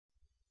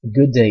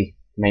Good day,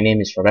 my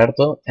name is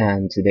Roberto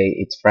and today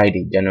it's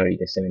Friday, January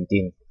the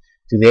 17th.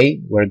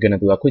 Today we're gonna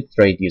do a quick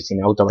trade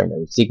using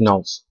auto-binary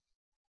signals.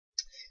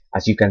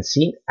 As you can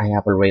see, I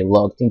have already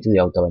logged into the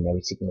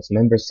auto-binary signals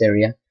members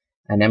area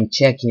and I'm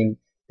checking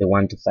the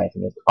 1 to 5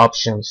 minute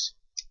options,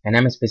 and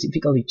I'm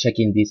specifically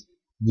checking this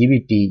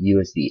GBP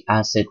USD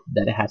asset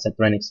that has a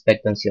trend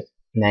expectancy of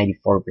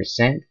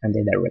 94% and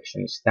the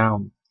direction is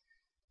down.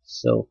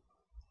 So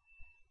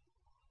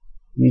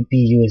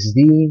GBP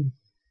USD,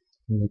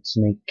 let's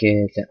make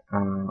it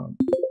 $50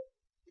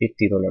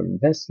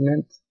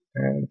 investment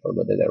and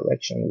forgot the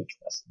direction, which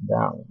was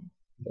down.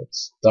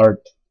 Let's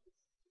start.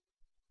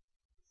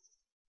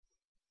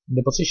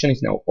 The position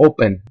is now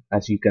open,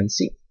 as you can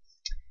see,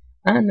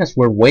 and as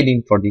we're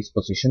waiting for this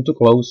position to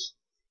close,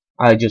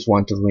 I just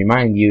want to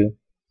remind you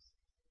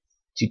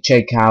to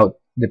check out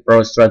the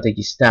Pro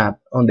Strategies tab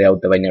on the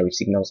Auto Binary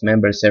Signals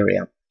members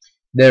area.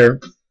 There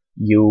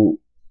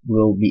you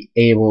will be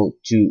able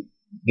to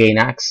gain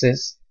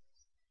access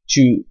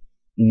to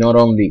not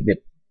only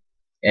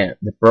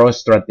the Pro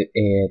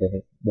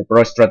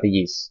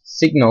Strategies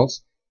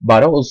signals,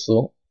 but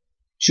also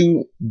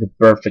to the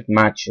perfect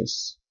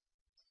matches,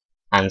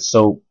 and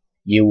so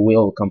you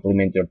will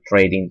complement your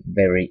trading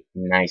very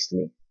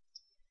nicely.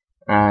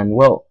 And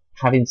well,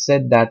 having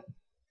said that,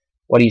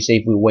 what do you say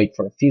if we wait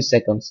for a few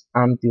seconds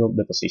until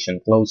the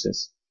position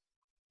closes?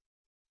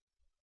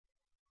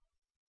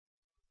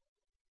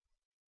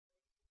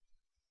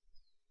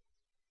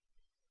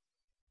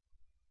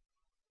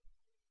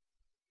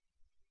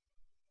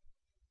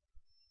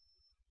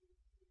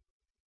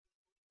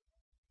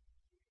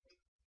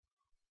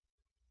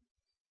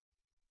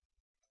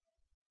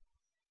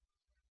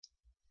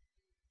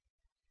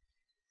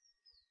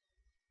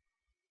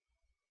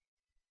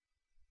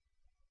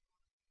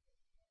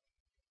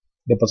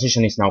 The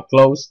position is now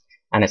closed,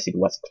 and as it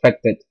was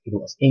expected, it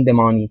was in the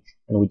money,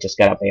 and we just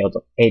got a payout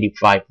of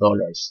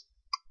 $85.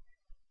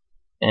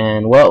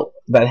 And well,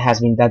 that has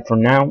been that for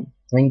now.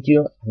 Thank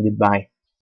you and goodbye.